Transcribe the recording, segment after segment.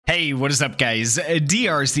Hey, what is up guys?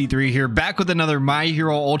 DRC3 here, back with another My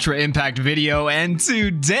Hero Ultra Impact video, and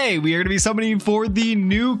today we are going to be summoning for the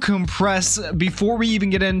new Compress. Before we even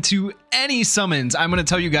get into any summons, I'm going to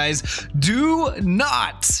tell you guys, do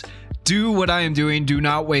not do what I am doing. Do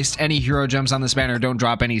not waste any hero gems on this banner. Don't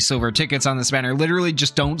drop any silver tickets on this banner. Literally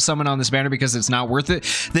just don't summon on this banner because it's not worth it.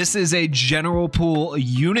 This is a general pool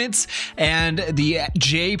unit, and the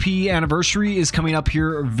JP anniversary is coming up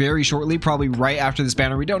here very shortly, probably right after this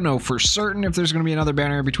banner. We don't know for certain if there's going to be another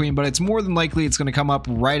banner in between, but it's more than likely it's going to come up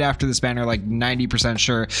right after this banner, like 90%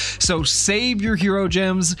 sure. So save your hero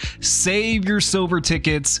gems, save your silver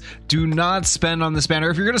tickets. Do not spend on this banner.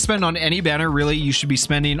 If you're going to spend on any banner, really, you should be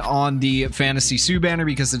spending on the Fantasy Sue banner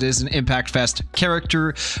because it is an Impact Fest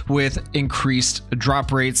character with increased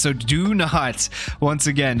drop rates. So do not, once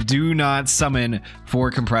again, do not summon for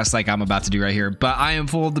Compress like I'm about to do right here. But I am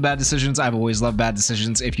full of the bad decisions. I've always loved bad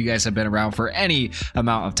decisions. If you guys have been around for any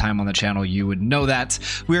amount of time on the channel, you would know that.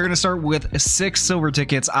 We are going to start with 6 silver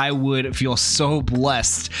tickets. I would feel so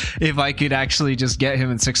blessed if I could actually just get him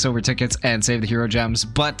in 6 silver tickets and save the hero gems,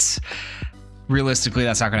 but realistically,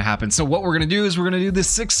 that's not going to happen. So what we're going to do is we're going to do the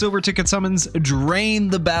 6 silver ticket summons, drain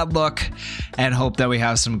the bad luck, and hope that we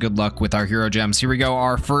have some good luck with our hero gems. Here we go,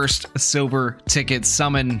 our first silver ticket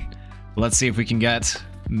summon. Let's see if we can get...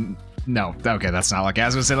 No, okay, that's not lucky. I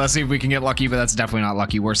was going to say, let's see if we can get lucky, but that's definitely not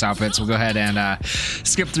lucky. Worse outfits. We'll go ahead and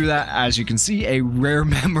skip through that. As you can see, a rare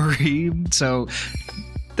memory. So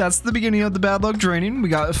that's the beginning of the bad luck draining. We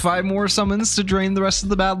got 5 more summons to drain the rest of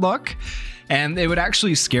the bad luck. And it would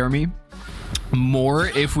actually scare me more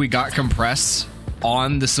if we got Compress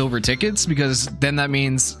on the silver tickets, because then that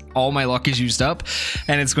means all my luck is used up,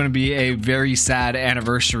 and it's going to be a very sad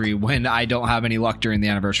anniversary when I don't have any luck during the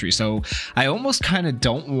anniversary. So I almost kind of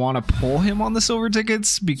don't want to pull him on the silver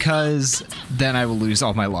tickets because then I will lose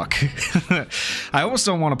all my luck. I almost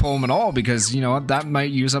don't want to pull him at all because, you know what, that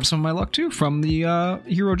might use up some of my luck too from the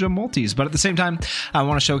hero gem multis. But at the same time, I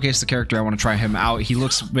want to showcase the character. I want to try him out. He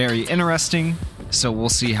looks very interesting, so we'll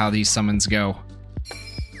see how these summons go.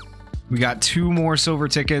 We got 2 more silver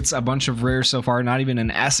tickets, a bunch of rares so far, not even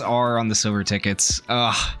an SR on the silver tickets.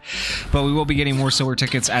 Ugh. But we will be getting more silver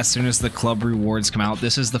tickets as soon as the club rewards come out.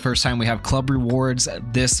 This is the first time we have club rewards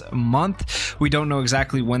this month. We don't know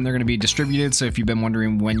exactly when they're going to be distributed, so if you've been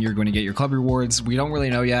wondering when you're going to get your club rewards, we don't really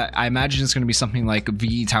know yet. I imagine it's going to be something like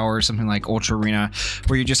VE Tower, something like Ultra Arena,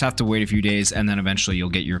 where you just have to wait a few days and then eventually you'll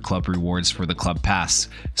get your club rewards for the club pass.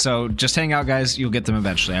 So just hang out, guys. You'll get them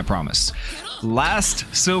eventually, I promise. Last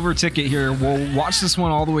silver ticket here. We'll watch this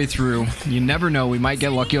one all the way through. You never know, we might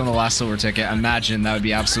get lucky on the last silver ticket. Imagine, that would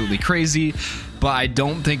be absolutely crazy, but I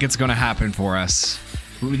don't think it's going to happen for us.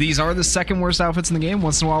 These are the second worst outfits in the game.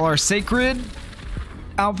 Once in a while are sacred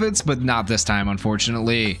outfits, but not this time,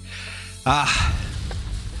 unfortunately.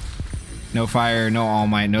 No fire, no All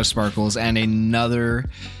Might, no sparkles, and another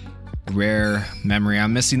rare memory.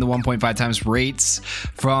 I'm missing the 1.5 times rates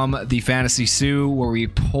from the Fantasy Sue where we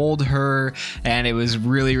pulled her, and it was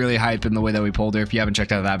really hype in the way that we pulled her. If you haven't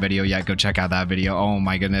checked out that video yet, go check out that video. Oh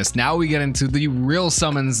my goodness. Now we get into the real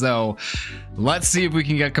summons though. Let's see if we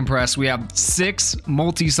can get Compressed. We have 6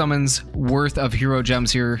 multi-summons worth of hero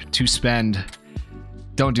gems here to spend.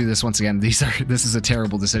 Don't do this once again. This is a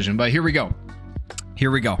terrible decision, but here we go.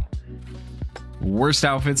 Here we go. Worst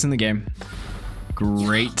outfits in the game.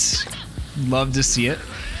 Great. Love to see it.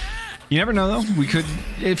 You never know though.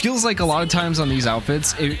 It feels like a lot of times on these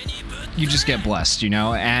outfits, you just get blessed, you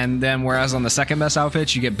know? And then whereas on the second best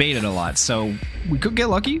outfits, you get baited a lot. So we could get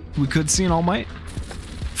lucky. We could see an All Might.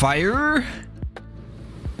 Fire.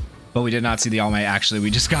 But we did not see the All Might actually.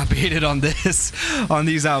 We just got baited on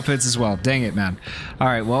these outfits as well. Dang it, man. All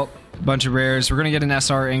right, well, bunch of rares. We're gonna get an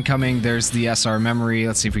SR incoming. There's the SR memory.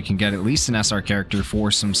 Let's see if we can get at least an SR character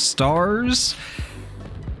for some stars.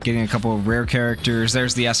 Getting a couple of rare characters.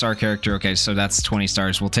 There's the SR character. Okay, so that's 20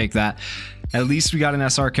 stars. We'll take that. At least we got an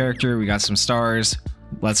SR character. We got some stars.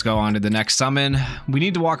 Let's go on to the next summon. We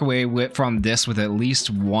need to walk away from this with at least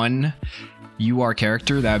 1 UR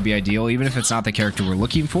character. That would be ideal, even if it's not the character we're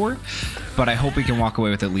looking for. But I hope we can walk away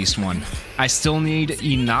with at least 1. I still need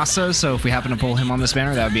Inasa, so if we happen to pull him on this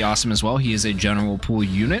banner, that would be awesome as well. He is a general pool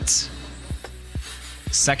unit.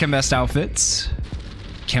 Second best outfits.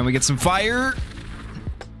 Can we get some fire?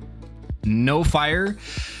 No fire.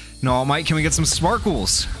 No All Might. Can we get some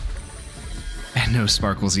sparkles? And no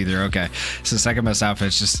sparkles either. Okay. So second best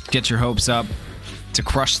outfits. Just get your hopes up. to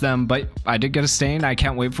crush them, but I did get a stain. I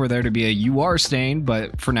can't wait for there to be a UR stain,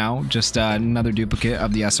 but for now, just another duplicate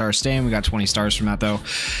of the SR stain. We got 20 stars from that though,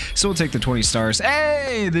 so we'll take the 20 stars.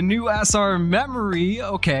 Hey, the new SR memory.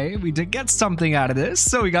 Okay, we did get something out of this.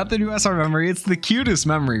 So we got the new SR memory. It's the cutest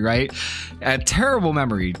memory, right? A terrible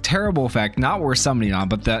memory, terrible effect, not worth summoning on,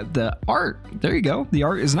 but the art, there you go. The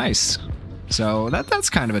art is nice. So that's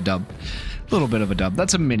kind of a dub. A little bit of a dub.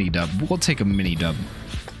 That's a mini dub. We'll take a mini dub.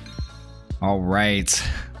 All right.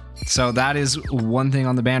 So that is one thing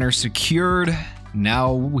on the banner secured.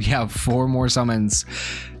 Now we have 4 more summons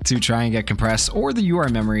to try and get compressed, or the UR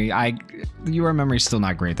memory. The UR memory is still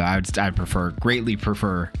not great though. I'd greatly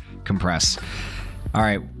prefer compress. All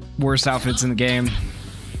right. Worst outfits in the game.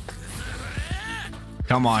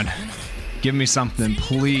 Come on. Give me something,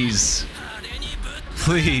 please.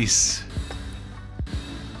 Please.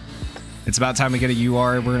 It's about time we get a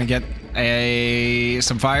UR. We're gonna get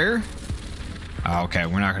some fire. Oh, okay,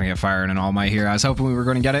 we're not gonna get fire in an All Might here. I was hoping we were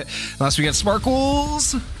gonna get it, unless we get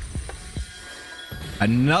sparkles.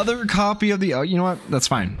 Another copy of the. Oh, you know what? That's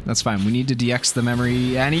fine. That's fine. We need to DX the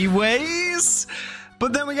memory anyways.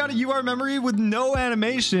 But then we got a UR memory with no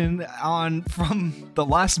animation from the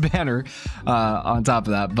last banner on top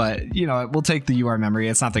of that. But you know, we'll take the UR memory.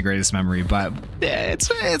 It's not the greatest memory, but it's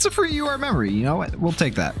a free UR memory. You know what? We'll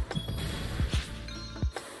take that.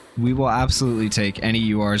 We will absolutely take any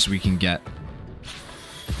URs we can get.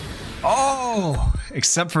 Oh,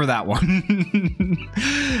 except for that one.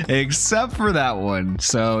 Except for that one.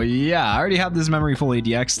 So yeah, I already have this memory fully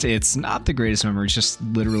DX'd. It's not the greatest memory. It's just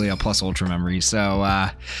literally a plus ultra memory. So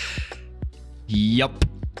yup.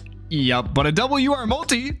 But a double UR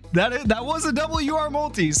multi. That was a double UR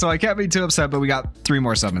multi. So I can't be too upset, but we got 3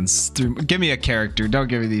 more summons. Give me a character. Don't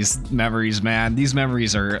give me these memories, man. These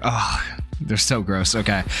memories are... they're so gross.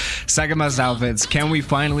 Okay, second best outfits. Can we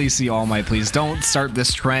finally see All Might, please? Don't start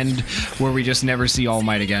this trend where we just never see All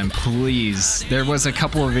Might again, please. There was a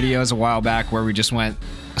couple of videos a while back where we just went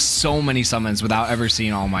so many summons without ever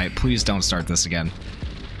seeing All Might. Please don't start this again.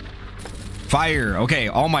 Fire. Okay,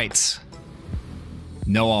 All Mights.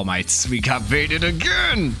 No All Mights. We got baited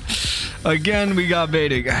again. Again, we got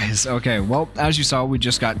baited, guys. Okay, well, as you saw, we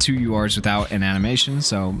just got 2 URs without an animation,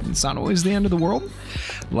 so it's not always the end of the world.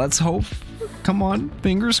 Let's hope. Come on,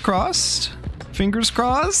 fingers crossed. Fingers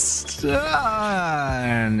crossed.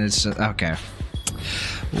 And it's just, okay.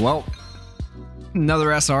 Well,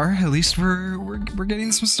 another SR. At least we're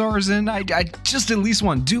getting some stars in. I just at least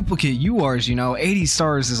want duplicate URs. You know, 80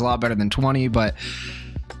 stars is a lot better than 20, but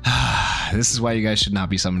this is why you guys should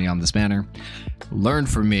not be summoning on this banner. Learn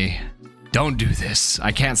from me. Don't do this.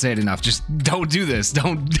 I can't say it enough. Just don't do this.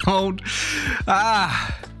 Don't.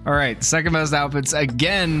 All right, second best outfits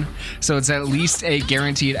again. So it's at least a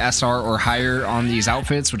guaranteed SR or higher on these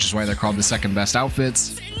outfits, which is why they're called the second best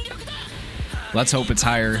outfits. Let's hope it's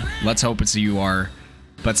higher. Let's hope it's a UR.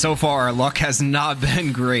 But so far, our luck has not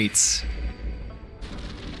been great.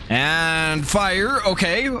 And fire.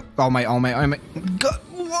 Okay. All Might. God,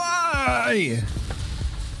 why?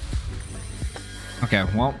 Okay,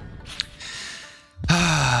 well.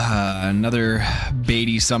 Another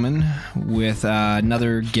baity summon with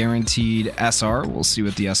another guaranteed SR. We'll see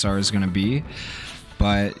what the SR is going to be,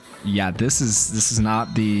 but yeah, this is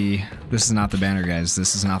not the banner, guys.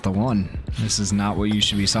 This is not the one. This is not what you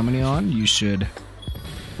should be summoning on. You should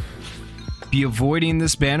be avoiding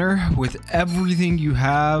this banner with everything you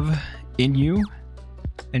have in you,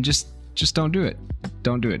 and just don't do it.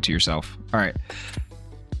 Don't do it to yourself. All right.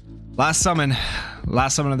 Last summon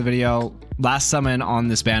of the video. Last summon on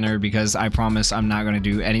this banner, because I promise I'm not going to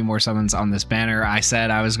do any more summons on this banner. I said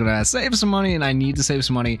I was going to save some money, and I need to save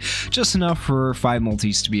some money, just enough for 5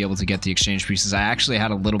 multis to be able to get the exchange pieces. I actually had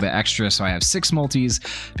a little bit extra, so I have 6 multis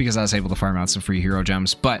because I was able to farm out some free hero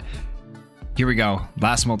gems. But here we go.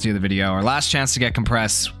 Last multi of the video, our last chance to get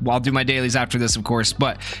compressed. Well, I'll do my dailies after this, of course,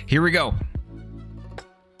 but here we go.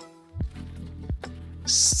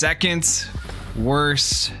 Second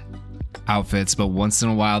worst outfits, but once in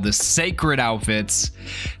a while the sacred outfits,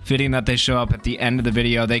 fitting that they show up at the end of the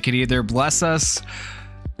video. They could either bless us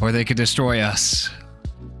or they could destroy us.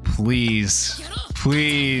 Please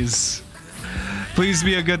be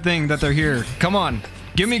a good thing that they're here. Come on,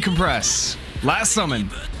 give me compress. Last summon.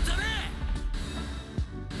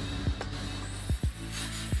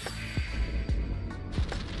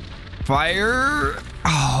 Fire.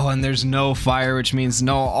 Oh, and there's no fire, which means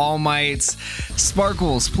no All Mights.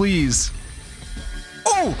 Sparkles, please.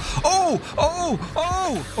 Oh,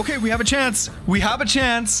 okay, we have a chance. We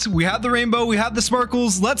have the rainbow, we have the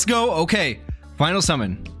sparkles. Let's go. Okay, final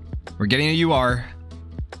summon. We're getting a UR.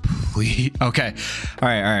 Please. Okay. All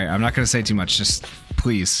right. I'm not going to say too much. Just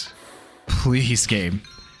please game.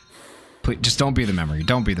 Please, just don't be the memory.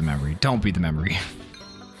 Don't be the memory. Don't be the memory.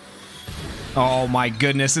 Oh my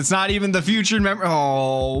goodness, it's not even the future memory.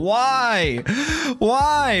 Oh, why?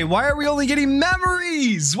 Why are we only getting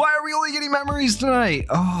memories? Why are we only getting memories tonight?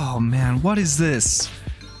 Oh man, what is this?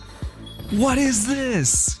 What is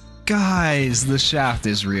this? Guys, the shaft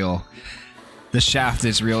is real. The shaft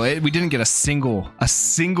is real. We didn't get a single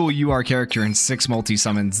UR character in 6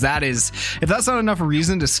 multi-summons. That is, if that's not enough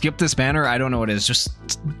reason to skip this banner, I don't know what is. Just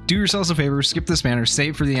do yourselves a favor, skip this banner,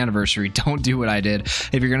 save for the anniversary. Don't do what I did.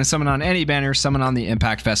 If you're gonna summon on any banner, summon on the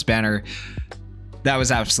Impact Fest banner. That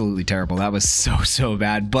was absolutely terrible. That was so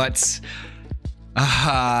bad, but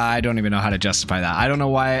I don't even know how to justify that. I don't know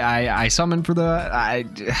why I summoned for the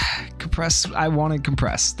compress. I wanted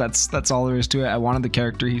compress. That's all there is to it. I wanted the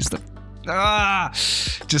character. He's the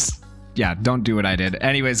just, yeah, don't do what I did.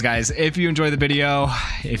 Anyways, guys, if you enjoyed the video,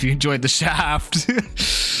 if you enjoyed the shaft,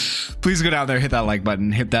 please go down there, hit that like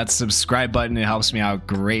button, hit that subscribe button. It helps me out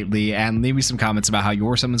greatly, and leave me some comments about how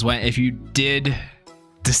your summons went. If you did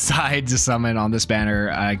decide to summon on this banner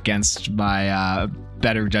against my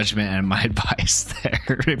better judgment and my advice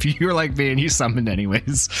there, if you're like me and you summoned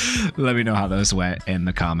anyways, let me know how those went in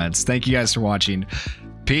the comments. Thank you guys for watching.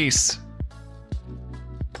 Peace.